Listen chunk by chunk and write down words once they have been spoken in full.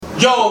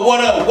Yo, what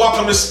up?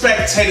 Welcome to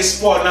Spectator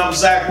Sport, and I'm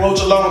Zach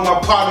Roach, along with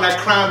my partner in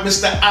crime,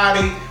 Mr.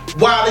 Adi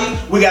Wally.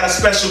 We got a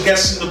special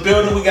guest in the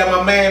building. We got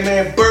my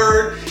man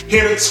Bird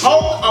here to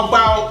talk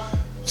about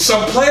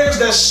some players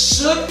that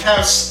should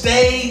have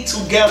stayed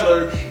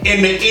together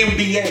in the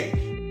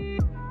NBA.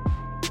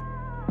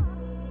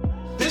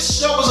 This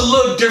show is a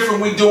little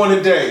different we doing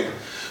today.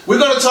 We're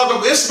going to talk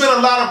about, it's been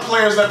a lot of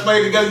players that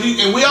played together,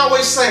 and we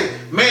always say,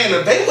 man,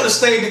 if they would have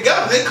stayed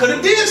together, they could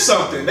have did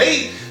something.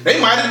 They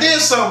might have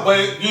did something,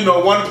 but, you know,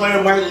 one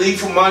player might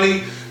leave for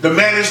money. The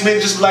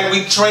management just be like,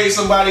 we trade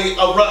somebody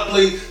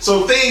abruptly.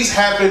 So things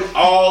happen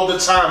all the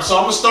time. So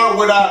I'm going to start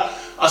with our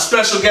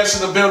special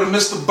guest in the building,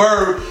 Mr.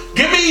 Bird.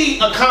 Give me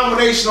a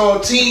combination or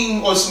a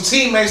team or some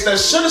teammates that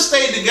should have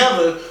stayed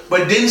together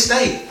but didn't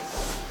stay.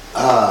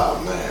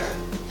 Ah, man.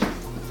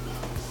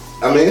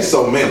 I mean, it's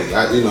so many.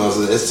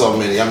 It's so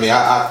many. I mean,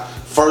 I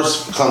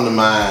first come to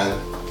mind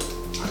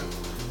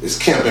is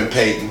Kemp and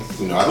Payton.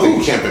 You know, I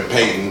think Kemp and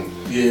Payton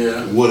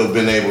would have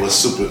been able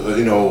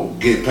to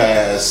get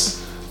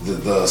past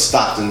the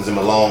Stocktons and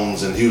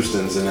Malones and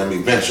Houstons, and then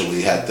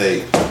eventually had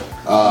they.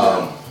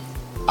 I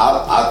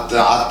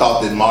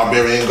thought that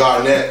Marbury and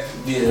Garnett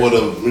would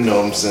have,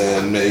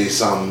 made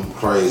something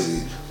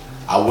crazy.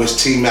 I wish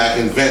T-Mac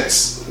and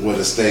Vince would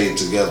have stayed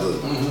together,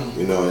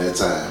 in that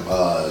time.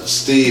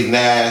 Steve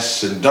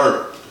Nash and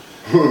Dirk,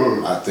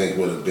 I think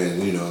would have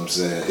been,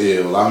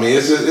 ill. I mean,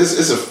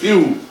 it's a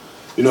few,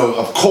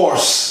 of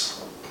course,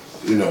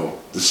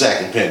 the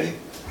Shaq and Penny.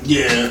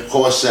 Yeah. Of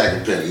course, Shaq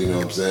and Penny,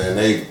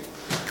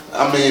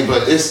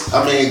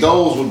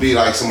 those would be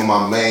like some of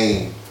my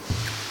main,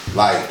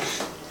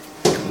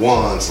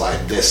 ones,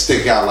 that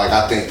stick out,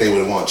 I think they would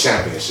have won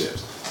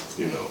championships,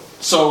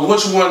 So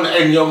which one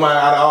in your mind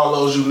out of all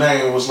those you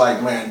named was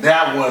like, man,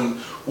 that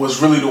one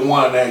was really the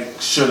one that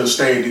should have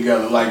stayed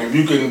together? Like, if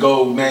you can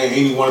go name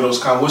any one of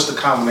those, what's the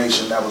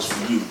combination that was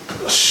for you?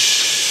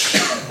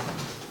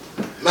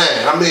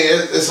 Man, I mean,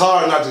 it's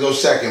hard not to go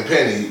Shaq and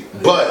Penny,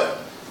 but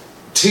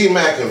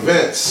T-Mac and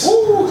Vince.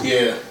 Ooh,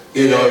 yeah.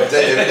 If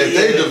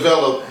they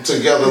develop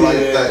together like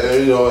that,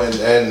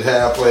 and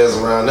have players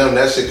around them,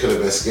 that shit could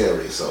have been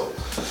scary. So,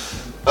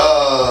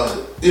 I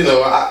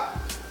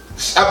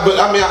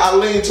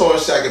lean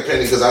towards Shaq and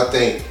Penny because I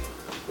think,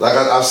 like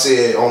I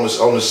said on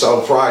the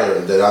show prior,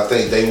 that I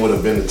think they would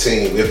have been the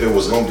team, if it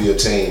was going to be a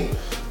team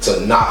to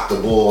knock the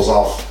Bulls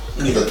off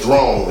the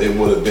throne, it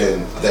would have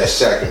been that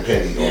Shaq and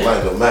Penny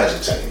Orlando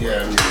Magic team.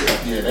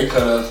 Yeah, they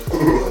could have. You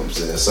know what I'm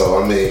saying?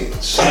 So, I mean,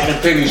 Shaq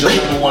and Penny's your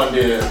number one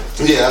there.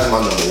 Yeah, that's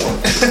my number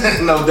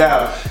one. No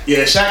doubt.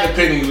 Yeah, Shaq and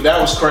Penny, that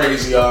was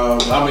crazy.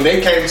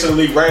 They came to the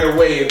league right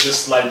away and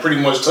just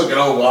pretty much took it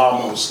over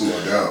almost. No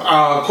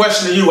doubt.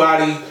 Question to you,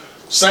 Adi.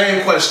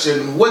 Same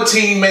question. What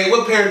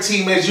pair of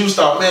teammates you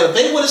thought, man, if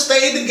they would have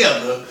stayed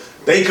together,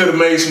 they could have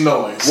made some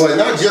noise? Well,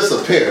 not just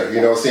a pair, you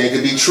know what I'm saying? It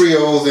could be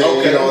trios and,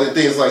 and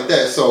things like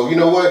that. So, you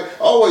know what? I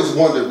always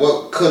wondered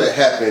what could have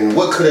happened,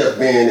 what could have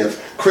been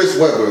if Chris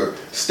Webber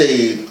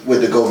stayed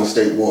with the Golden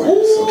State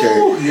Warriors,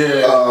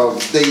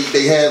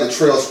 They had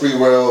Latrell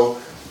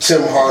Sprewell,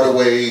 Tim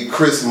Hardaway,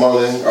 Chris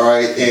Mullin, all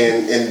right?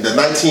 And in the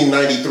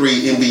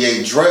 1993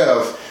 NBA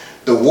draft,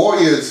 the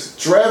Warriors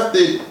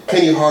drafted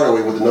Penny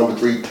Hardaway with the number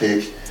 3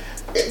 pick,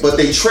 but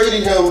they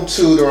traded him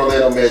to the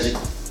Orlando Magic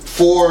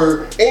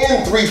for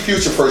 3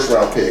 future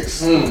first-round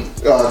picks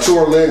to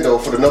Orlando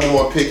for the number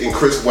 1 pick in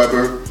Chris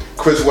Webber.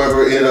 Chris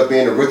Webber ended up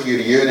being the Rookie of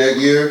the Year that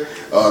year.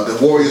 The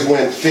Warriors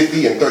went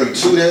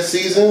 50-32 that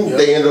season. Yep.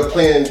 They ended up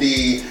playing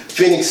the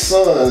Phoenix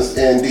Suns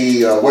in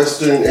the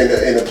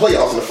in the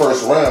playoffs in the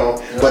first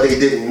round, but they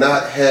did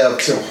not have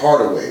Tim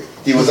Hardaway.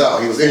 He was out.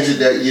 He was injured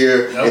that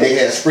year, and they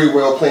had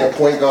Sprewell playing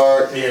point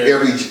guard,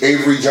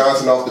 Avery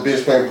Johnson off the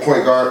bench playing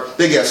point guard.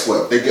 They got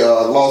swept. They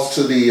lost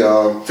to the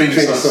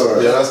Phoenix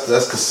Suns. Yeah, that's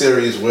the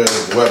series where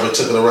Webber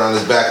took it around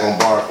his back on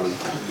Barkley.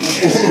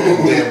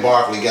 And then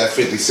Barkley got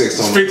 56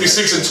 on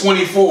 56 and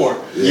 24.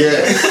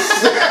 Yeah.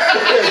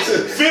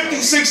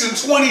 56 and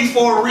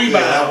 24 rebounds. Yeah,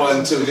 that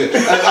wasn't too good.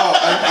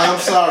 I'm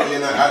sorry,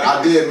 and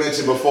I did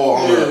mention before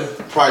on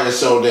the prior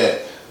show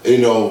that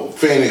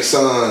Phoenix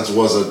Suns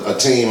was a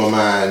team of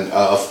mine,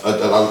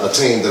 a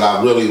team that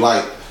I really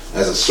liked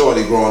as a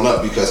shorty growing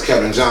up because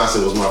Kevin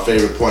Johnson was my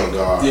favorite point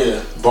guard.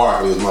 Yeah.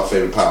 Barkley was my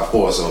favorite power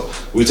forward. So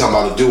we talking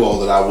about a duo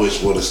that I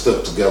wish would have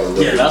stuck together a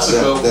little bit. That's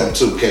a good them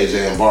two,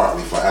 KJ and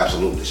Barkley, for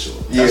absolutely sure.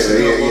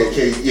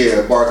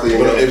 Barkley.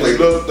 But if you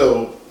look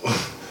though,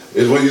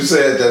 is when you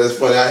said that, it's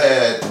funny. I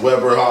had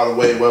Webber,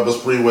 Hardaway, Webber,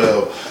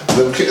 Sprewell.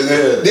 They were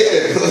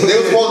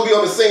supposed to be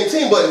on the same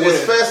team, but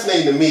what's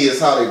fascinating to me is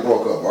how they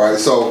broke up. All right,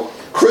 so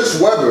Chris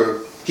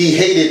Webber, he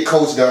hated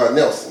Coach Don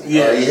Nelson.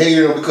 Yeah. He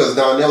hated him because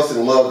Don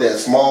Nelson loved that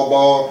small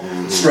ball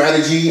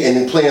strategy and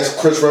then playing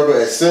Chris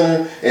Webber at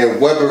center, and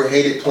Webber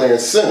hated playing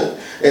center.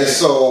 And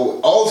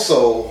so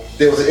also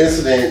there was an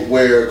incident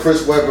where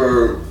Chris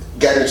Webber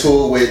got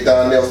into it with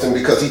Don Nelson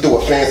because he threw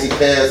a fancy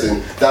pass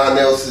and Don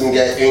Nelson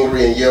got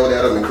angry and yelled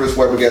at him, and Chris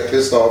Webber got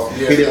pissed off.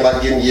 Yeah. He didn't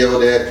like getting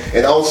yelled at.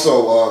 And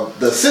also,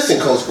 the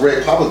assistant coach,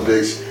 Greg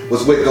Popovich,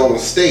 was with Golden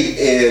State,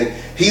 and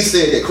he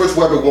said that Chris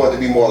Webber wanted to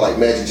be more like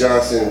Magic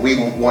Johnson. We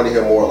wanted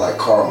him more like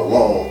Karl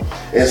Malone.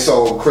 And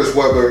so Chris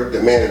Webber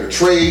demanded a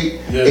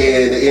trade, and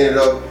it ended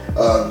up,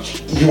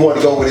 he wanted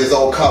to go with his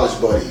old college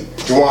buddy,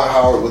 Juwan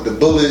Howard with the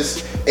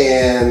Bullets,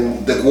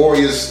 and the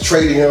Warriors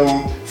traded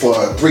him for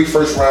 3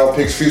 first-round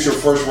picks, future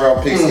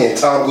first-round picks, and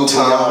Tom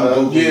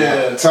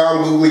Gugliotta.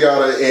 Tom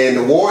Gugliotta, and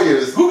the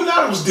Warriors.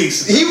 Gugliotta was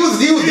decent. He was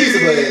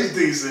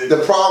decent.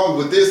 The problem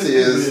with this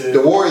is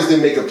the Warriors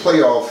didn't make a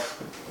playoff.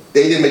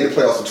 They didn't make the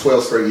playoffs for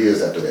 12 straight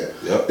years after that.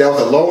 Yep. That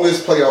was the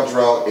longest playoff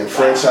drought in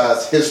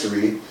franchise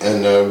history.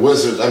 And the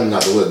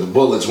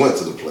Bullets went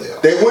to the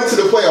playoffs. They went to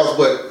the playoffs,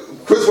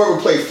 but Chris Webber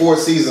played 4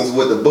 seasons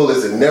with the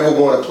Bullets and never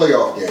won a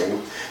playoff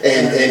game.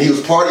 And he was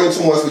partying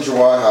too much with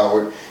Juwan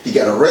Howard. He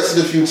got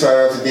arrested a few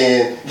times, and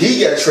then he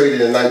got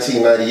traded in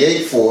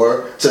 1998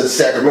 to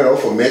Sacramento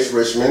for Mitch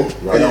Richmond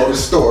and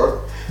Otis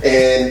Thorpe.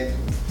 And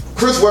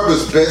Chris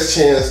Webber's best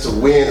chance to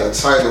win a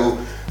title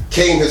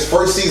came his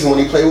first season when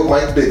he played with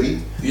Mike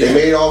Bibby. Yeah. They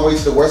made it all the way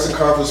to the Western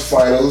Conference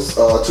Finals,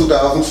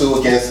 2002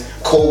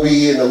 against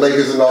Kobe and the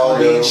Lakers and all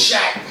that.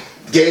 Shaq.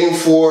 Game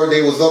 4,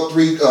 they was up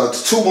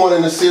 2-1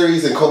 in the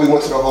series, and Kobe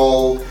went to the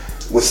hole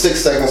with 6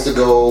 seconds to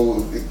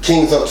go.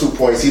 Kings up 2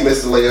 points. He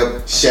missed the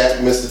layup.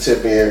 Shaq missed the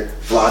tip in.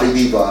 Vlade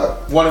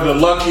Divac. One of the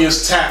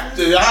luckiest tap.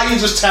 How you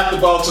just tapped the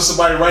ball to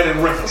somebody right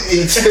in rhythm.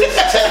 He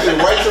tapped it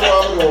right to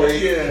Robin Horry.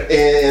 Yeah.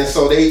 And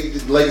so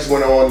the Lakers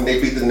went on and they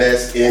beat the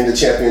Nets in the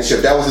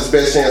championship. That was his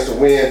best chance to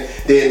win.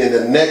 Then in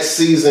the next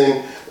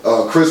season,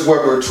 Chris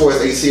Webber tore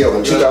his ACL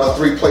in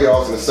 2003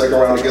 playoffs in the second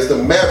round against the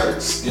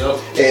Mavericks. Yep.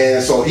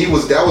 And so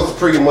that was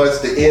pretty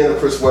much the end of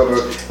Chris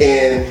Webber,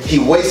 and he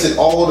wasted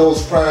all of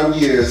those prime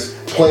years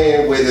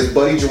playing with his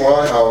buddy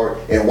Juwan Howard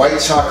and White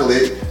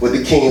Chocolate with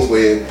the Kings.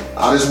 Where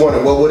I just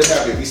wonder what would have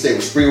happened if he stayed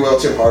with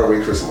Sprewell, Tim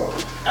Hardaway, Chris Mullin.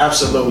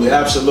 Absolutely.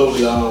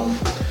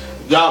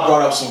 Y'all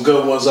brought up some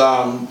good ones.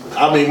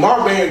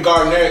 Marvin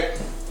Garnett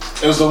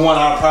is the one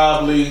I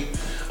probably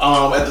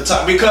at the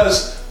top,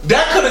 because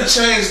that could have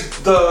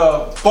changed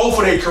both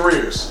of their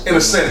careers in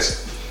a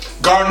sense.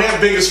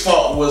 Garnett's biggest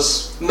fault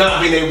was not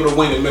being able to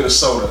win in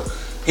Minnesota.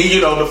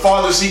 The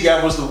farthest he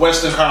got was the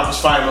Western Conference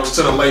Finals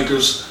to the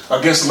Lakers.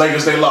 Against the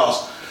Lakers, they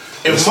lost.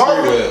 And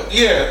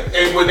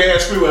when they had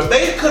Sprewell,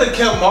 they could have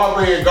kept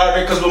Marbury and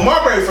Garnett, because when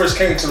Marbury first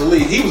came to the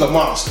league, he was a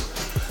monster.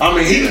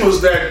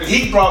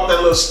 He brought that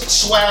little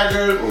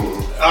swagger.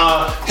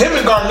 Him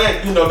and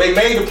Garnett, they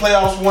made the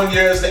playoffs one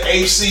year as the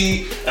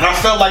AC, and I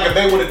felt like if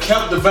they would have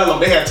kept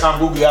developing, they had Tom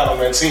Gugliotta on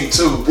that team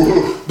too.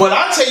 But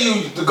I tell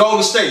you, the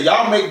Golden State,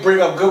 y'all bring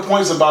up good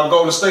points about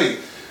Golden State.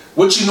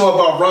 What you know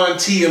about Ron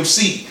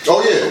TMC?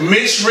 Oh yeah,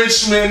 Mitch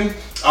Richmond,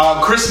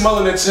 Chris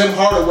Mullin, and Tim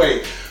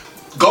Hardaway.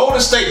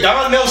 Golden State,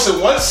 Don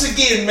Nelson once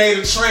again made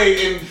a trade,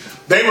 and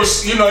it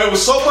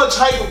was so much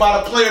hype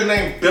about a player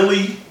named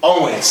Billy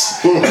Owens.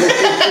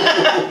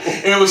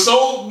 It was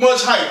so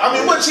much hype.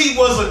 Which he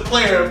was a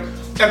player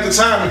at the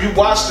time. If you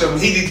watched him,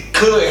 he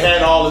could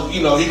had all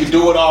he could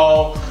do it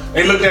all.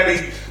 And looked at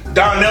it,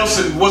 Don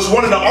Nelson was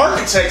one of the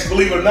architects,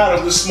 believe it or not,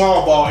 of the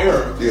small ball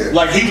era. Yeah.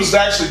 Like he was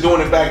actually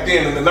doing it back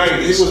then in the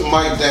 90s. He was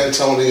Mike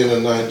D'Antoni in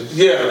the 90s.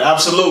 Yeah,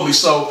 absolutely.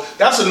 So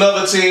that's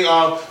another team.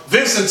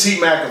 Vincent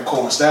T-Mac, of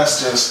course.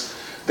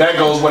 That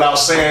goes without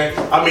saying.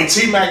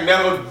 T-Mac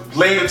never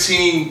led a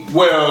team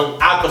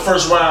well out the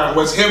first round.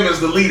 Was him as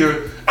the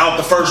leader out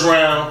the first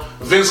round.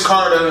 Vince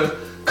Carter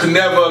could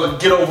never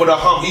get over the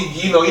hump.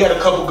 He had a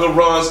couple good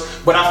runs,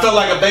 but I felt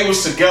like if they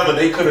was together,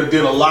 they could have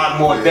did a lot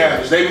more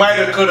damage. They might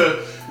have could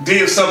have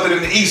did something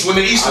in the East when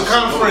the Eastern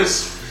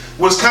Conference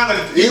was kind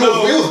of it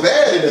was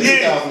bad in the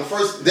 2000s. The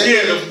first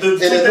decade, the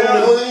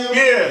millennium.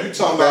 Yeah, you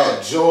talking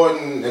about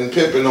Jordan and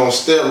Pippen on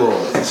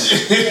steroids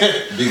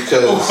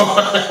because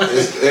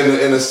it's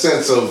in a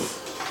sense of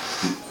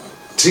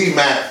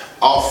T-Mac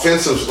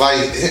offensive,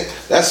 like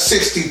that's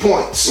 60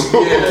 points.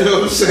 Yeah. You know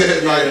what I'm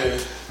saying?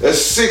 Like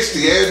that's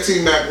 60. And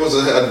T-Mac was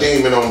a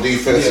demon on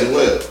defense as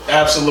well.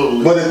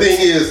 Absolutely. But the thing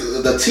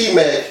is, the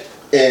T-Mac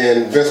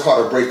and Vince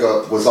Carter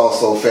breakup was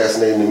also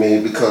fascinating to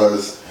me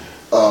because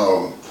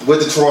with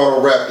the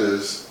Toronto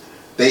Raptors,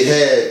 they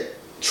had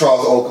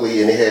Charles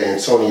Oakley and they had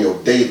Antonio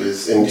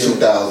Davis in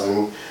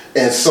 2000,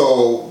 and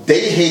so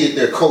they hated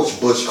their coach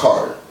Butch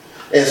Carter,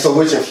 and so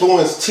which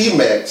influenced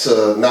T-Mac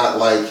to not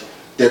like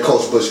their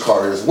coach Butch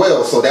Carter as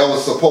well. So that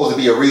was supposed to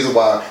be a reason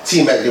why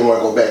T-Mac didn't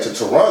want to go back to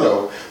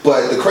Toronto.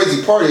 But the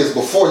crazy part is,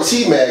 before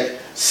T-Mac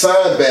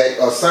signed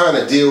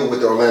a deal with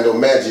the Orlando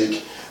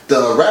Magic,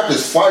 the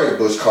Raptors fired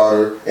Butch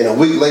Carter, and a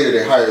week later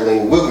they hired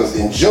Lenny Wilkens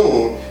in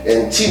June,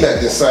 and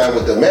T-Mac didn't sign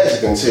with the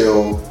Magic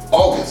until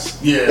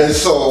August. Yeah. And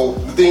so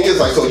the thing is,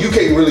 so you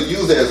can't really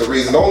use that as a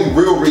reason. The only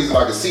real reason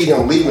I can see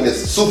him leaving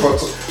his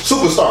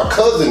superstar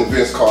cousin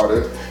Vince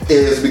Carter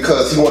is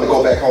because he wanted to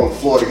go back home to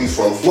Florida. He's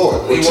from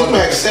Florida. Well,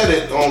 T-Mac said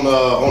it on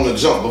the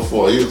jump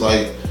before. He was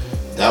like,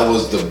 that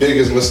was the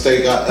biggest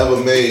mistake I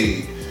ever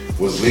made,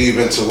 was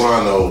leaving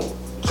Toronto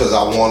because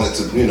I wanted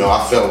to,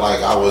 I felt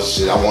like I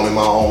wanted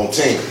my own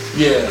team.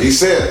 Yeah. He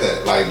said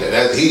that, like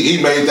that.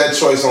 He made that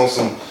choice on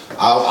some.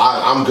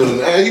 I'm good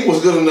enough, and he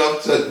was good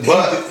enough to.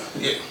 But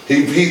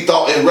he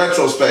thought in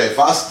retrospect, if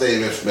I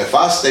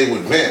stayed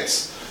with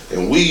Vince.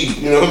 And we,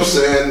 you know what I'm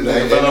saying?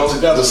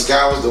 The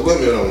sky was the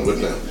limit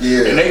with them.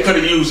 Yeah. And they could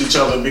have used each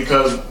other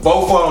because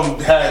both of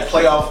them had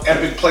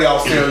epic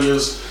playoff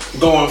failures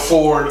going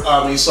forward.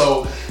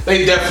 So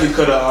they definitely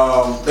could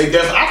have.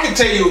 I can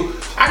tell you,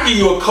 I give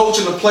you a coach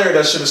and a player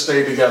that should have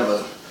stayed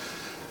together.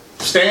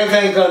 Stan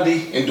Van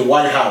Gundy and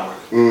Dwight Howard.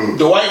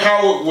 Dwight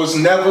Howard was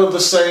never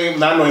the same.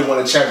 And I know he won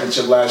a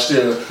championship last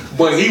year,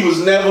 but he was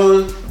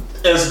never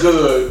as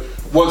good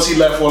once he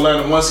left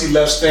Orlando. Once he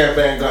left Stan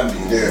Van Gundy.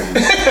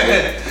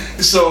 Yeah.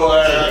 So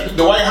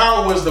Dwight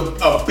Howard was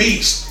a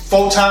beast,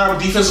 4-time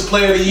defensive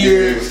player of the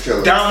year,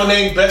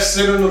 dominating best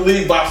center in the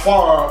league by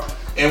far.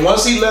 And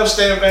once he left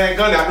Stan Van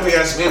Gundy, I know he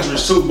had some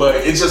injuries too, but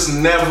it just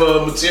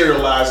never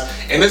materialized.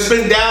 And it's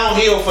been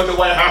downhill for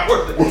Dwight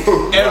Howard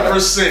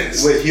ever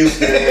since. With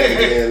Houston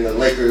and the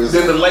Lakers.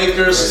 Then the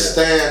Lakers.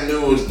 Stan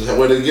knew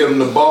where to give him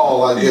the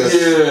ball, I guess.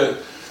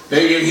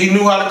 Yeah, he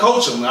knew how to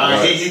coach him.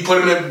 He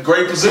put him in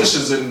great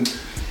positions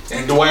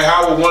And Dwight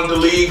Howard wanted to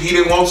leave. He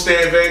didn't want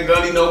Stan Van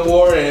Gundy no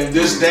more, and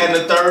this, that, and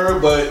the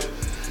third. But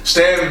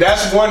Stan,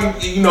 that's one.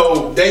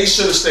 They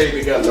should have stayed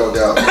together. No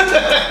doubt.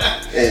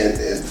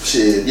 and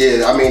shit,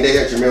 yeah. I mean, they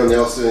had Jameer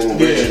Nelson,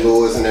 Richard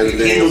Lewis, and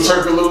everything. He knew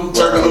Turkoglu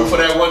for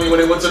that one year when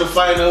they went to the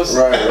finals.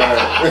 Right.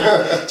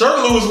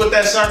 Turkoglu was with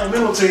that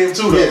Sacramento team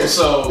too, though. Yeah.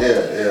 So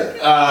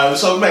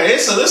so man,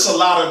 it's a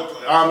lot of.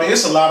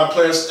 It's a lot of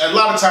players. A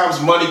lot of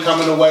times, money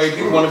coming away.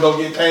 People want to go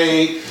get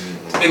paid.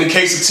 In the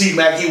case of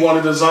T-Mac, he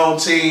wanted his own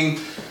team.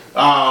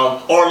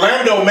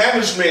 Orlando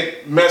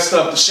management messed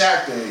up the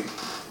Shaq thing.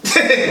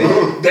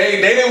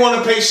 They didn't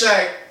want to pay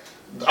Shaq.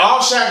 All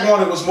Shaq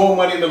wanted was more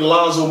money than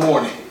Alonzo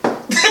Mourning.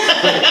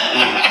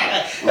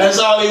 That's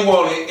all he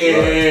wanted.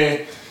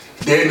 And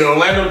then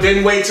Orlando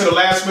didn't wait till the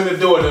last minute to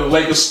do it. And the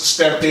Lakers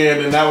stepped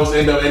in, and that was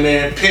end up. And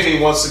then Penny,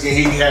 once again,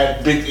 he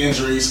had big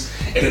injuries,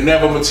 and it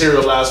never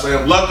materialized for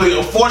him. Luckily,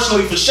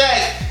 unfortunately for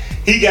Shaq,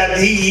 he got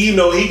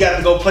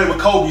to go play with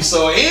Kobe.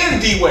 So and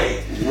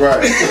D-Wade.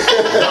 Right.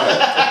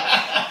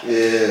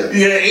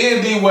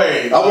 And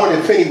D-Wade. I wonder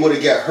if Penny would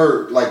have got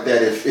hurt like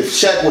that. If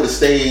Shaq would have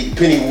stayed,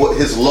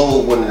 his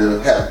load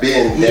wouldn't have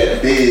been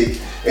that big.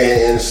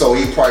 And so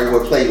he probably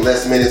would have played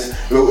less minutes.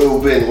 It would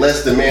have been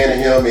less demand on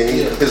him,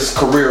 and his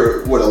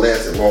career would have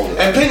lasted longer.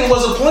 And Penny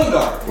was a point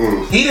guard.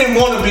 He didn't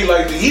want to be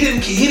like he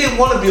didn't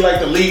want to be like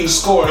the leading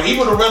scorer. He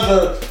would have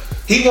rather.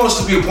 He wants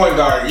to be a point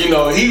guard.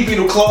 He'd be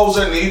the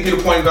closer and he'd be the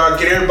point guard.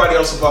 Get everybody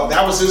else above.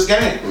 That was his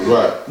game.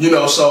 Right.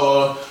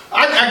 So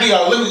I get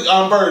y'all. Let me,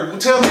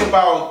 Bird, tell me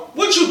about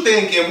what you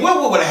think and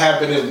what would have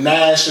happened if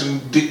Nash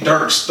and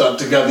Dirk stuck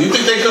together. You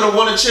think they could have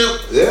won a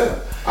chip? Yeah.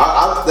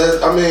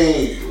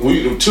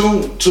 We the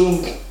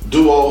two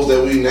duos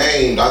that we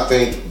named. I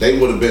think they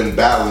would have been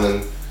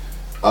battling,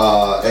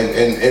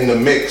 and in the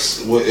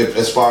mix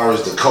as far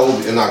as the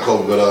Kobe, not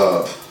Kobe,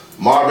 but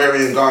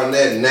Marbury and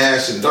Garnett,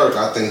 Nash and Dirk.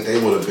 I think they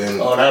would have been.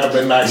 Oh, that'd have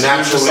been nice.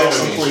 Natural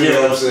enemies. You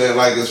know what I'm saying?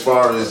 Like as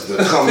far as the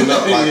coming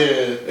up, like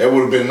it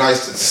would have been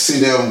nice to see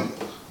them,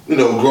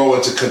 grow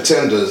into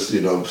contenders.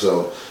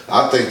 So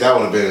I think that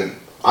would have been.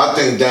 I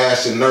think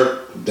Dash and Nurk.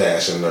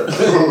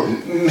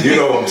 You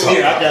know what I'm talking about.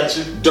 Yeah, I got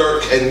you.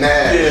 Dirk and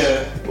Nash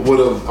would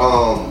have.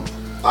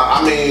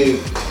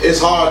 It's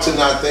hard to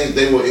not think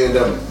they would end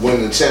up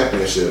winning the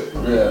championship.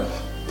 Yeah.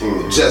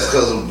 Just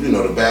because of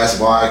the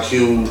basketball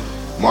IQ,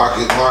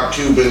 Mark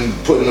Cuban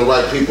putting the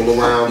right people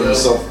around him.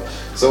 So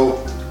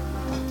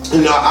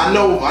I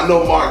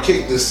know Mark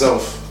kicked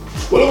himself.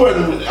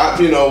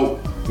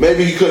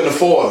 Maybe he couldn't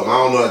afford him. I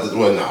don't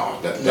know.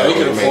 That he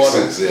could afford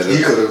sense. Him. Yeah,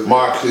 he could have.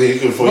 He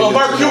could afford. Well,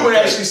 Mark Cuban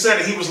actually said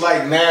it. He was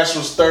like Nash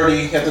was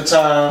 30 at the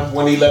time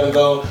when he let him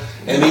go,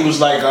 and he was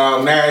like,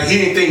 he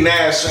didn't think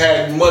Nash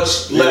had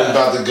much left.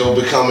 About to go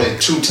become a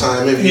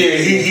 2-time MVP. Yeah,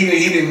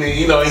 he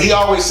didn't. He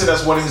always said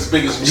that's one of his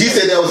biggest mistakes. He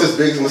said that was his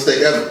biggest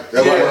mistake ever.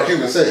 That's what Mark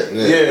Cuban said.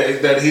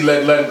 Yeah, that he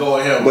let go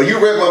of him. But you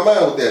read my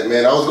mind with that,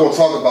 man. I was going to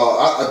talk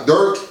about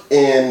Dirk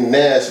and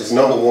Nash was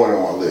number one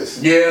on my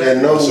list. Yeah,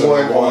 they're number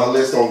one on my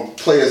list on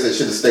players that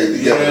should have stayed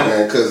together,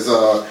 man. Because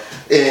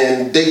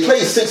and they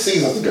played 6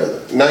 seasons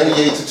together,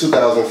 98 to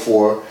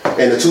 2004.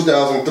 In the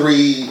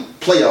 2003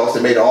 playoffs,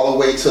 they made it all the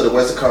way to the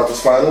Western Conference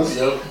Finals.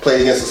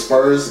 Played against the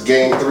Spurs,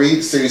 Game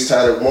 3, series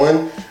tied at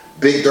 1.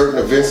 Big Dirk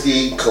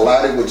Nowitzki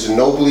collided with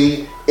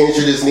Ginobili,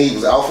 injured his knee,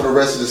 was out for the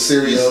rest of the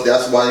series.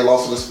 That's why he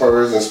lost to the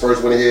Spurs, and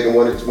Spurs went ahead and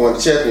won the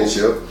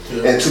championship.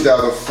 In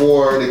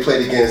 2004, they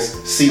played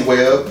against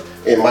C-Webb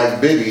and Mike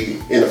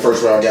Bibby in the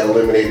first round, got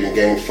eliminated in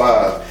Game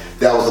 5.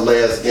 That was the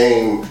last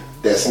game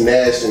that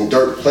Nash and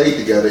Dirk played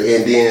together,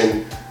 and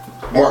then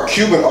Mark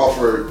Cuban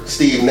offered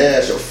Steve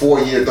Nash a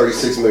 4-year,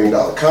 $36 million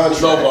contract.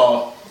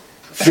 Snowball.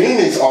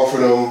 Phoenix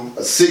offered him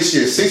a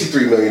 6-year,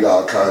 $63 million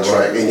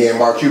contract, and then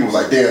Mark Cuban was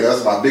like, damn,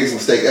 that's my biggest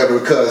mistake ever,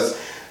 because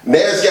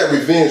Nash got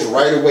revenge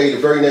right away the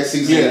very next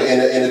season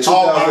in the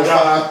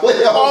 2005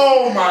 playoffs.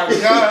 Oh my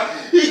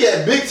God. He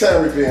got big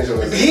time revenge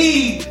on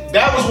his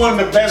That was one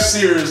of the best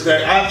series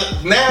that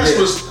Nash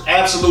was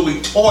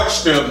absolutely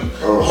torched them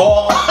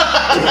hard.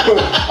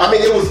 I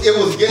mean, it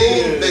was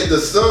game that the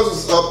Suns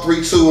was up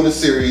 3-2 in the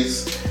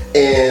series,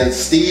 and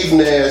Steve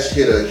Nash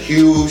hit a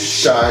huge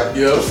shot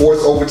to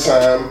force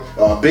overtime,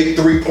 big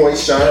 3-point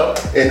shot,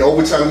 and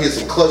overtime he hit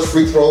some clutch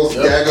free throws,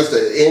 daggers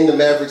to end the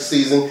Mavericks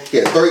season. He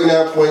had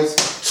 39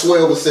 points,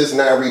 12 assists,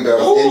 9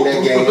 rebounds in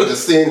that game.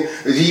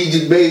 He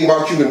just made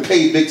Mark Cuban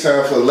pay big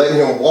time for letting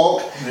him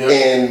walk.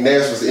 And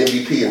Nash was the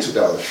MVP in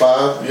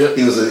 2005.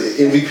 He was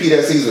an MVP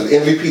that season,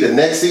 MVP the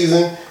next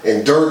season,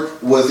 and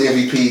Dirk was the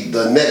MVP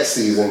the next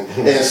season.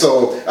 And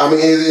so, I mean,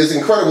 it's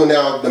incredible.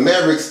 Now, the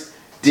Mavericks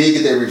did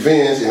get their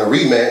revenge in a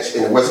rematch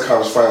in the Western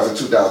Conference Finals in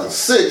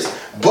 2006,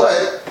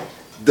 but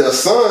the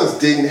Suns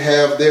didn't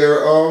have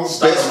their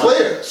best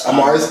players.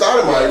 Amari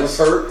Stoudemire was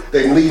hurt.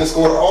 Their leading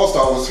scorer,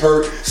 All-Star, was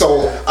hurt.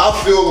 So I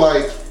feel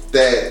like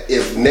that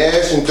if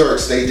Nash and Dirk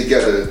stayed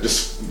together,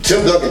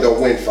 Tim Duncan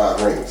don't win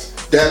 5 rings.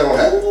 That don't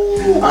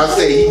happen. I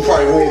say he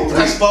probably win 3.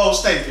 That's bold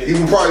statement. He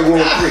can probably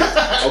win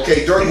 3.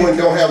 Okay, Dirk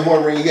don't have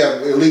 1 ring. He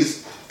have at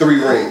least 3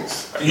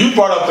 rings. You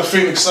brought up the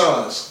Phoenix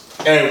Suns,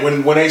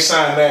 and when they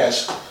signed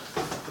Nash,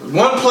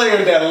 one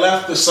player that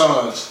left the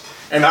Suns,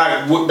 and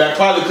that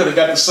probably could have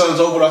got the Suns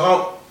over the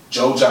hump,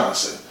 Joe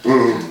Johnson.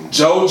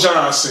 Joe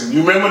Johnson.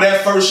 You remember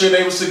that first year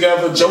they was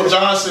together? Joe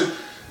Johnson.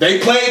 They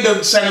played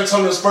the San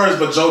Antonio Spurs,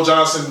 but Joe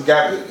Johnson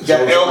got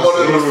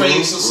elbowed in the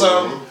face or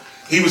something.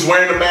 He was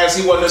wearing the mask.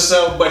 He wasn't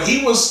himself, but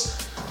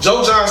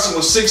Joe Johnson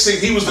was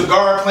 6'6". He was the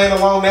guard playing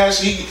along Nash.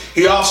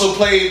 He also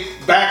played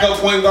backup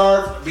point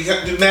guard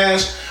behind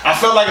Nash. I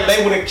felt like if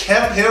they would have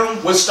kept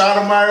him with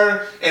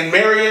Stoudemire and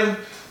Marion,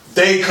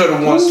 they could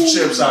have won some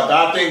chips out there.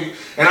 I think,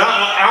 and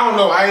I don't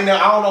know. I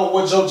don't know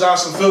what Joe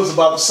Johnson feels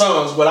about the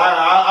Suns, but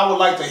I would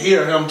like to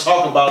hear him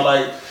talk about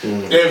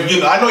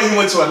if I know he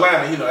went to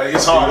Atlanta.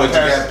 It's hard. He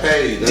got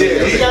paid.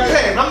 He got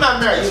paid. I'm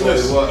not mad. He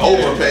was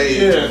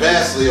overpaid,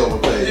 vastly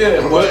overpaid.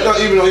 Yeah, but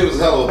even though he was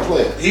a hell of a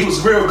player, he was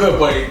real good.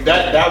 But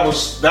that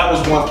was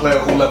one player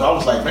who left. I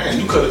was like, man,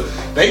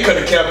 they could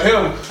have kept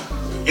him.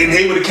 And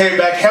he would have came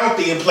back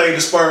healthy and played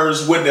the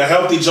Spurs with the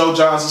healthy Joe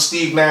Johnson,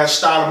 Steve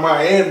Nash,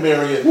 Stoudemire, and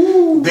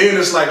Marion. Then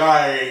it's like, all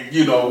right,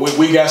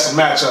 we got some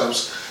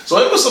matchups. So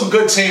it was some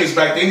good teams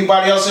back then.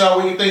 Anybody else y'all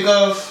we can think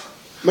of?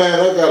 Man,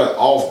 I got an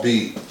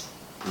offbeat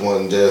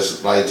one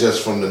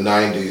just from the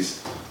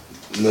 90s.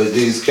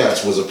 These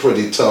cats was a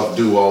pretty tough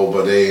duo,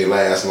 but they ain't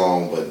last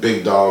long. But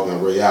Big Dog and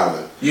Ray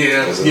Allen.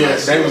 Yeah,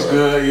 they was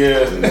good.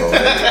 Yeah,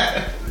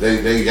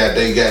 they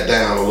got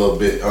down a little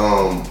bit.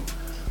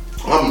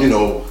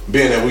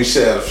 Being that we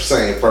share the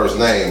same first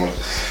name,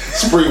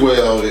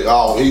 Sprewell,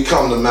 he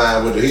come to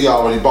mind with it. He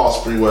already bought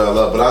Sprewell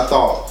up, but I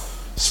thought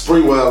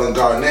Sprewell and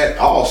Garnett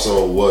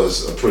also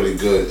was a pretty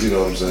good, you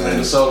know what I'm saying?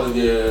 Minnesota,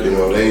 yeah.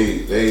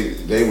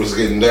 They was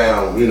getting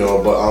down,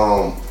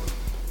 but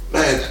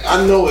man,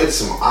 I know it's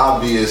some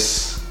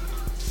obvious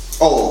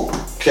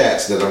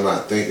cats that I'm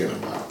not thinking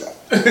about.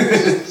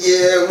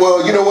 Yeah,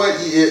 well, you know what?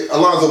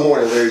 Alonzo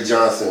Mourning, Larry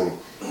Johnson.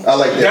 I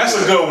like that. That's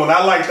a good one.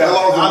 I like that.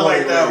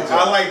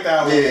 I like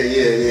that one. Yeah.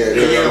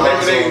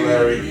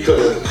 Larry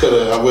could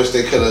have. I wish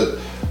they could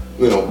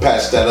have,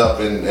 patched that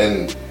up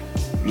and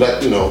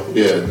let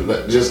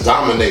just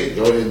dominate.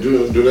 Go ahead and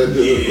do that.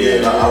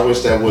 Yeah. I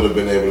wish that would have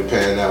been able to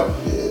pan out.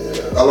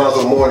 Yeah.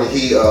 Alonzo Mourning,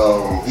 he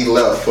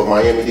left for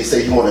Miami. They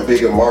say he wanted a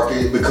bigger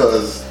market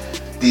because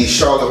the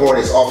Charlotte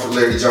Hornets offered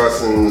Larry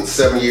Johnson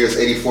 7 years,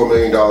 $84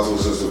 million,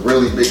 which was a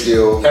really big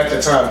deal. At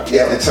the time.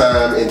 Yeah, at the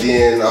time. And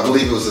then I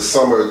believe it was the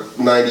summer of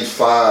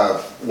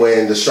 '95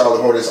 when the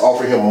Charlotte Hornets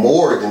offered him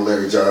more than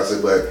Larry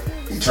Johnson, but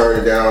he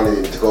turned it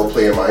down to go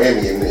play in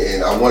Miami.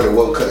 And I wonder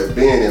what could have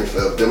been if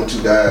them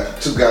two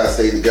guys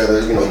stayed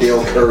together.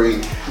 Dale Curry,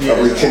 I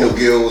believe Kendall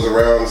Gill was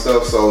around and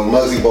stuff. So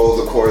Muggsy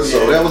Bogues, of course.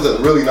 So that was a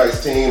really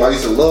nice team. I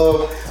used to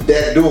love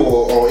that duo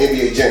on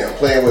NBA Jam,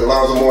 playing with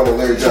Alonzo Mourning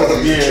and Larry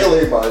Johnson. He used to kill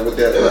everybody with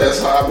that. Yeah, that's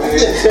hot, man.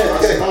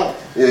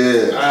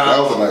 That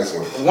was a nice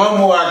one. One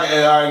more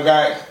I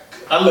got.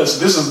 Listen,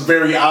 this is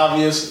very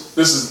obvious.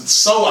 This is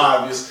so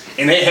obvious,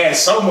 and they had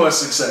so much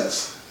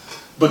success.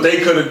 But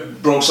they could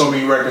have broke so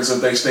many records if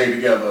they stayed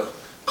together.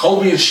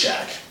 Kobe and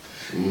Shaq.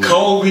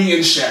 Kobe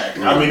and Shaq.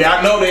 I mean,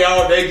 I know they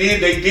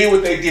did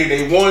what they did.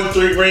 They won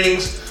 3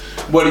 rings.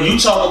 But if you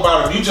talk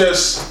about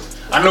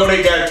I know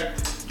they got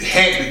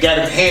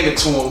him handed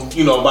to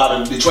them, by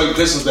the Detroit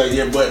Pistons that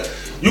year. But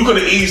you could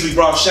have easily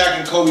brought Shaq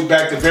and Kobe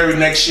back the very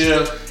next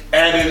year,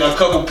 added a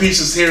couple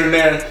pieces here and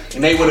there,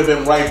 and they would have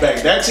been right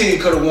back. That team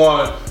could have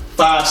won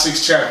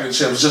 5-6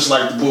 championships just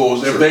like the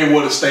Bulls if they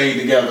would have stayed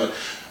together.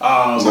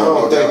 I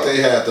don't think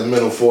they had the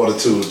mental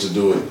fortitude to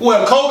do it.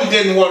 Well,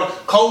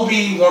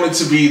 Kobe wanted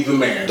to be the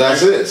man.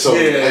 That's it. So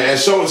and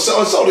so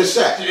did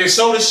Shaq. And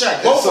so did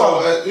Shaq. Both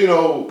of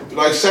them.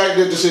 Like Shaq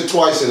did this shit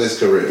twice in his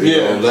career. He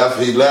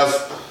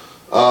left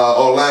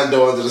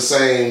Orlando under the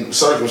same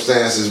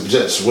circumstances,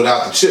 just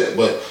without the chip.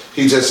 But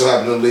he just so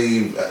happened to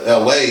leave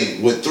LA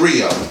with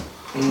 3 of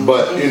them.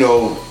 But I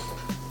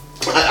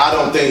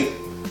don't think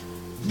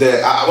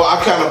that.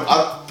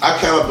 I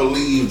kind of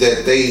believe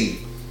that they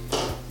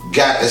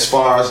got as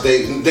far as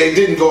they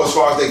didn't go as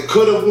far as they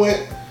could have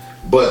went,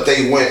 but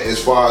they went as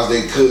far as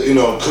they could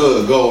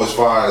go as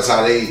far as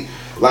how they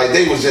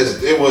was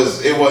just it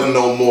wasn't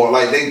no more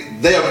like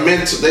their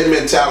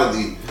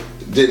mentality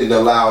didn't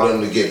allow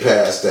them to get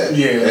past that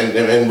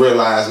and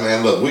realize,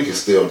 man, look, we can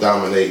still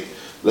dominate.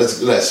 Let's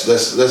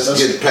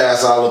get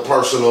past our little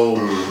personal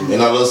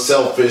and our little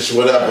selfish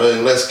whatever,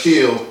 and let's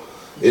kill.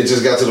 It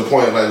just got to the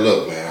point like,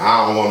 look, man,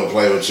 I don't want to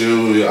play with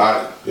you,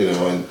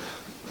 and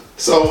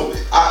so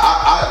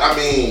I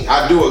mean,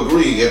 I do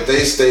agree if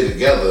they stay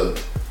together,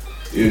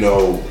 and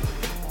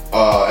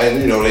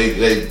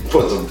they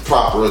put the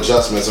proper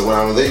adjustments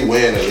around them, they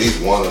win at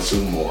least one or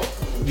two more,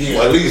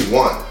 at least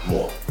one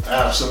more.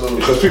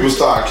 Absolutely. Because people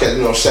start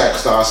catching, Shaq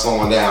started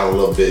slowing down a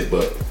little bit,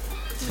 but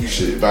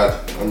shit.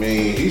 But I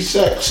mean,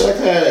 Shaq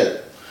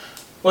had.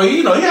 Well,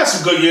 he had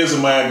some good years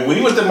in Miami. When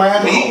he went to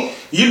Miami,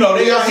 he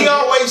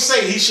always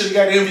say he should have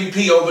got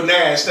MVP over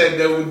Nash that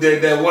 1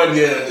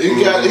 year.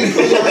 He had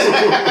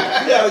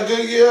a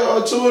good year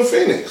or two in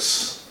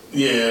Phoenix.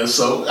 Yeah,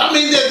 so I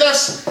mean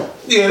that's a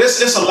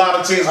lot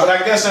of teams, but I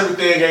guess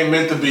everything ain't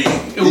meant to be.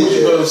 What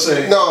you gonna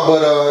say? No,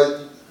 but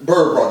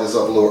Bird brought this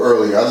up a little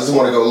earlier. I just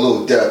want to go a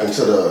little depth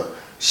into the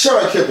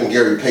Shawn Kemp and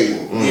Gary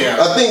Payton. Yeah,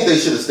 I think they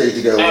should have stayed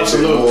together a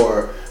little bit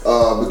more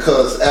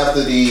because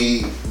after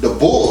the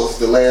Bulls,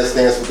 the last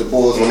dance with the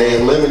Bulls, when they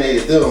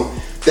eliminated them,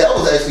 that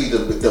was actually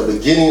the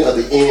beginning of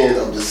the end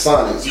of the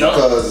Sonics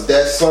because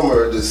that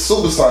summer the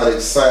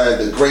Supersonics signed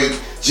the great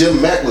Jim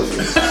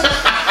McIlvaine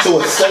to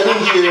a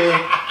 7-year,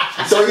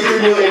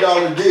 $33 million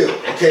deal.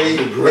 Okay,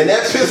 and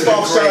that pissed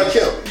off Shawn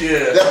Kemp.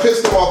 Yeah, that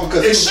pissed him off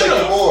because he was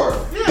making more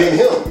than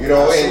him. And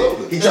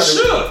he tried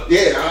to.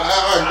 Yeah, I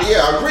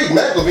agree.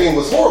 McIlvaine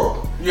was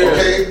horrible. Yeah.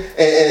 Okay,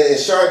 and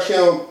Shawn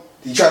Kemp,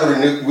 he tried to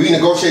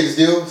renegotiate his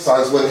deal.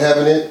 Sonics wasn't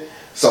having it.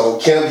 So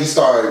Kemp, he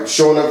started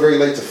showing up very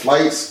late to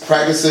flights,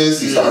 practices.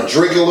 He started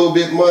drinking a little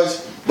bit much,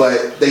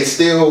 but they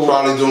still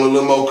probably doing a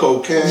little more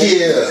cocaine.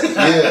 Yeah.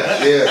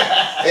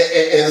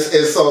 And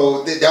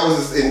so that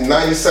was in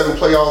 '97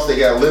 playoffs. They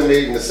got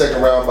eliminated in the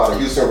second round by the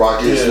Houston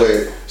Rockets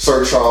with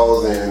Sir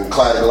Charles and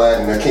Clyde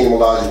Gladden and Hakeem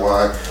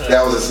Olajuwon.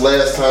 That was his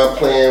last time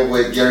playing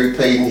with Gary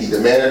Payton. He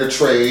demanded a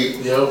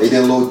trade. They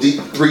did a little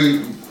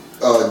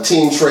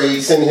team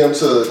trade, sending him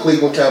to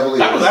Cleveland Cavaliers.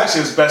 That was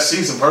actually his best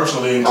season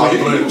personally in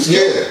Cleveland. He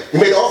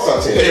made the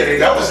All-Star team. Yeah,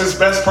 that was his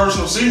best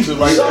personal season,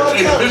 like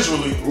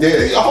individually.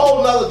 Yeah, a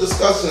whole nother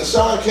discussion.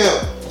 Shawn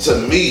Kemp, to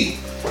me,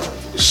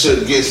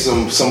 should get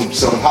some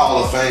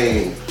Hall of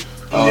Fame.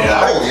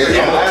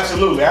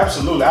 Absolutely. I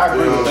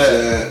agree with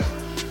that.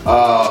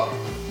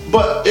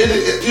 But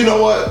you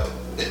know what?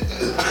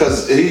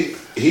 Because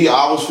he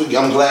always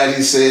forget. I'm glad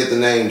he said the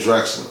name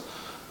Drexler.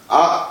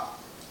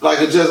 Like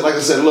I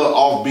said, a little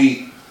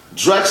offbeat.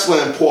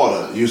 Drexler and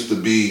Porter used to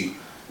be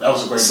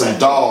some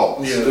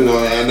dogs,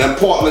 and that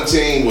Portland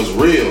team was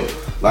real.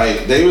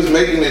 Like they was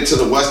making it to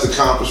the Western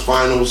Conference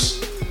Finals,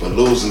 but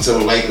losing to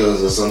the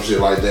Lakers or some shit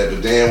like that.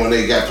 But then when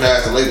they got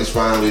past the Lakers,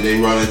 finally they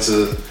run into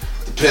the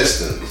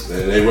Pistons,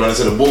 and they run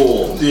into the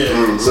Bulls.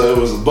 Yeah. So it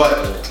was,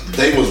 but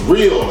they was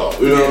real though.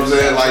 You know what I'm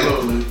saying? Like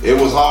it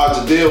was hard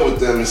to deal with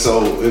them, and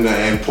so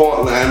and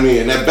Portland. I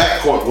mean, and that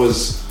backcourt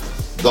was.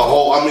 The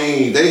whole,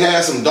 they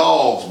had some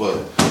dogs,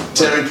 but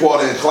Terry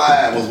Porter and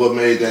Clyde was what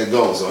made that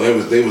go. So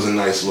they was a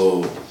nice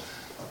little,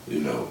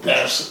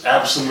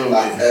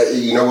 Absolutely.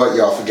 You know what?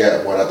 Y'all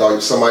forgot one. I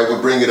thought somebody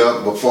would bring it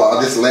up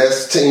before this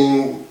last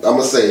team. I'm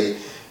gonna say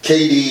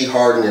KD,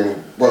 Harden,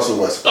 and Russell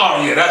Westbrook.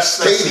 Oh yeah, that's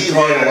KD,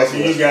 Harden, and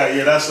Russell Westbrook.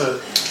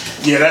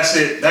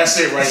 That's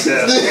it right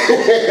there.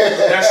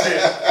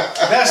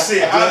 That's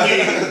it. I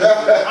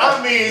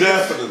mean,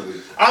 definitely.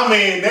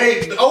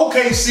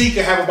 OKC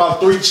can have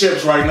about 3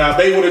 chips right now.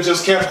 They would have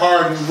just kept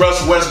Harden,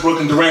 Russ Westbrook,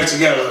 and Durant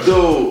together.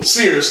 Dude,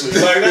 seriously,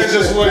 that's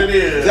just what it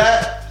is.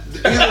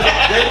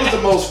 They was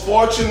the most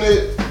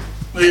fortunate.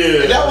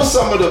 Yeah, that was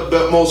some of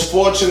the most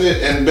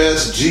fortunate and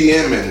best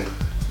GMing.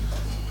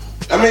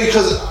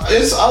 Because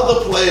it's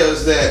other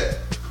players that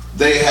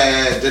they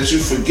had that you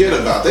forget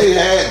about. They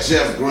had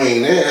Jeff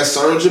Green. They had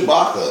Serge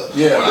Ibaka.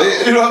 Yeah,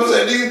 you know what I'm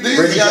saying?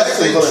 These guys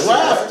they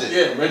drafted.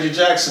 Yeah, Reggie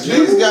Jackson.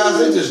 These guys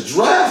they just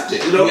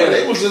drafted.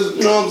 They was just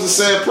I'm just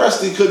saying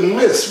Presti couldn't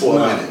miss for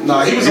a minute.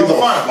 No, he was on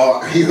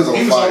fire. He was on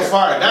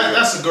fire.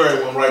 That's a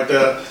great one right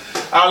there.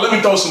 Let me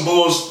throw some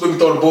Bulls. Let me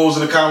throw the Bulls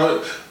in the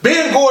comment.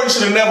 Ben Gordon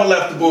should have never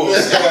left the Bulls.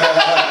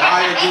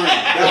 I agree.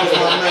 That was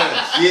my man.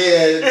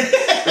 Yeah,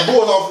 the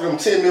Bulls offered him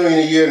 $10 million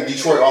a year, and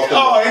Detroit offered him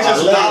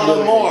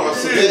 $1 more.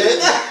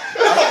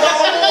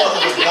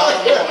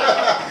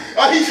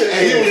 He was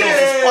on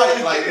some spike,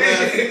 like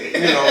man,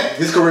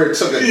 his career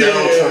took a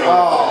downturn.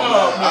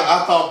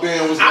 I thought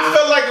Ben was. I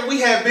felt like if we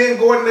had Ben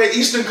Gordon in the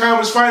Eastern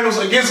Conference Finals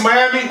against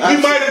Miami, we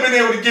might have been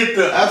able to get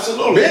there.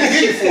 Absolutely. Ben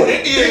hit for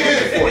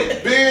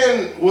it.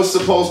 Ben was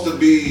supposed to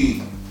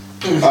be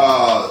he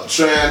was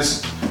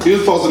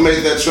supposed to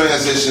make that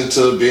transition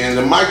to being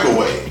the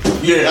microwave.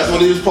 Yeah. That's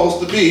what he was supposed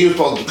to be. He was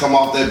supposed to come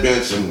off that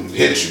bench and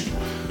hit you.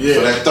 Yeah.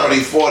 For that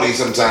 30-40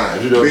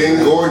 sometimes.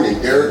 Ben Gordon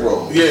and Derrick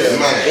Rose. Yeah.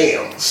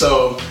 Man.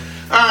 So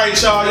All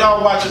right, y'all.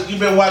 You've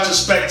been watching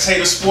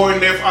Spectator Sport,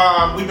 and if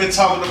we've been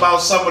talking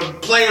about some of the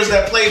players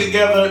that play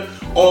together,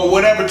 or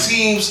whatever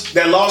teams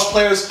that lost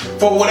players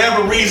for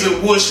whatever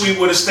reason wish we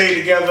would have stayed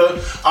together.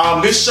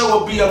 This show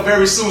will be up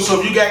very soon, so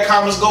if you got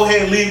comments, go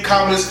ahead and leave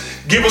comments.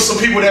 Give us some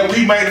people that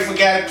we might have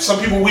forgot, some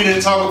people we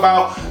didn't talk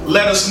about.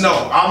 Let us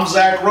know. I'm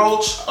Zach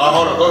Roach.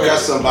 Hold on, go ahead. I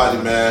got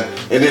somebody, man,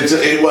 and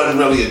it wasn't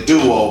really a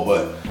duo,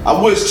 but I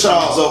wish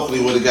Charles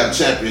Oakley would have got a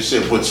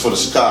championship for the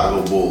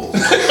Chicago Bulls.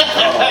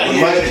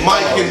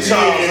 Mike and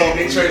Charles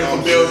Oakley. They traded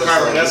for Bill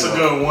Carter. That's a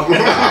good one.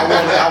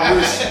 I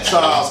wish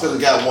Charles could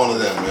have got one of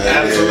them,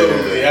 man.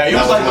 Absolutely. Yeah, he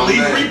was like the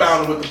lead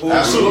rebounder with the Bulls.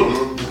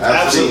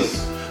 Absolutely.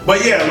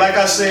 But yeah, like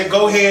I said,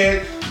 go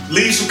ahead,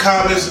 leave some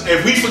comments.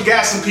 If we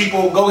forgot some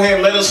people, go ahead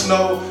and let us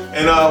know,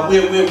 and we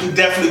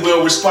definitely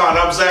will respond.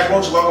 I'm Zach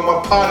Roach, along with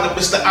my partner,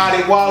 Mr.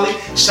 Adi Wally.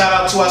 Shout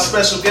out to our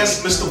special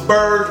guest, Mr.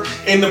 Berg,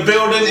 in the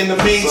building. In the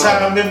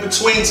meantime, in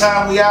between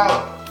time, we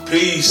out.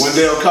 Peace.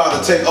 Wendell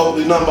Carter, take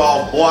Oakley number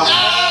off, boy.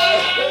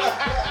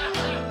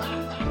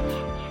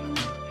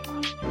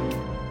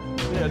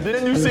 Yeah,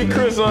 didn't you see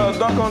Chris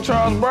dunk on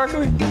Charles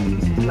Barkley?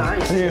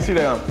 Nice. You didn't see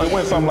that? I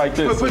went something like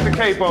this. Put the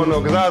cape on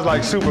though, because I was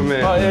like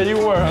Superman. Oh yeah, you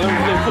were. Let me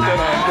put that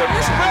on.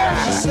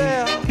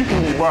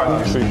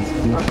 Barkley, see.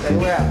 Okay,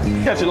 where at?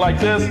 Catch it like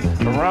this,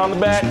 around the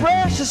back. I'm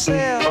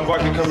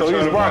Barkley coming. So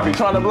he's Barkley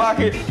trying to block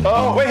it.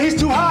 Oh, wait, he's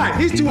too high.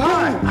 He's too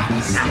high.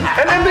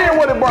 And then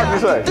what did Barkley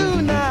say?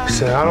 He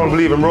said, I don't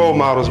believe in role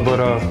models, but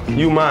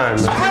you mine,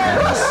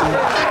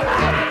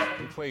 man.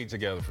 We played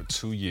together for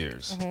 2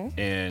 years,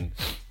 and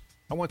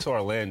I went to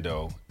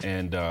Orlando,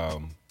 and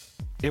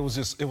it was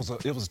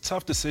a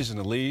tough decision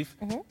to leave,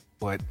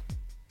 but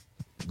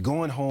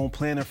going home,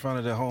 playing in front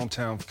of the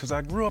hometown, because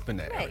I grew up in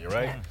that area,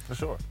 right? Yeah, for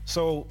sure.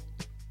 So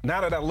now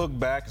that I look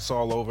back, it's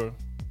all over.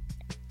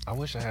 I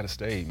wish I had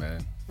stayed,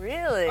 man.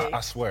 Really? I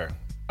swear.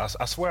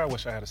 I swear I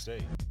wish I had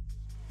stayed.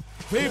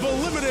 They've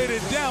eliminated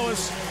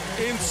Dallas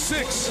in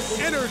 6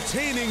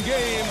 entertaining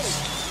games.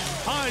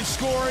 High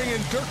scoring,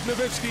 and Dirk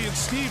Nowitzki and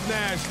Steve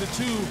Nash, the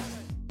two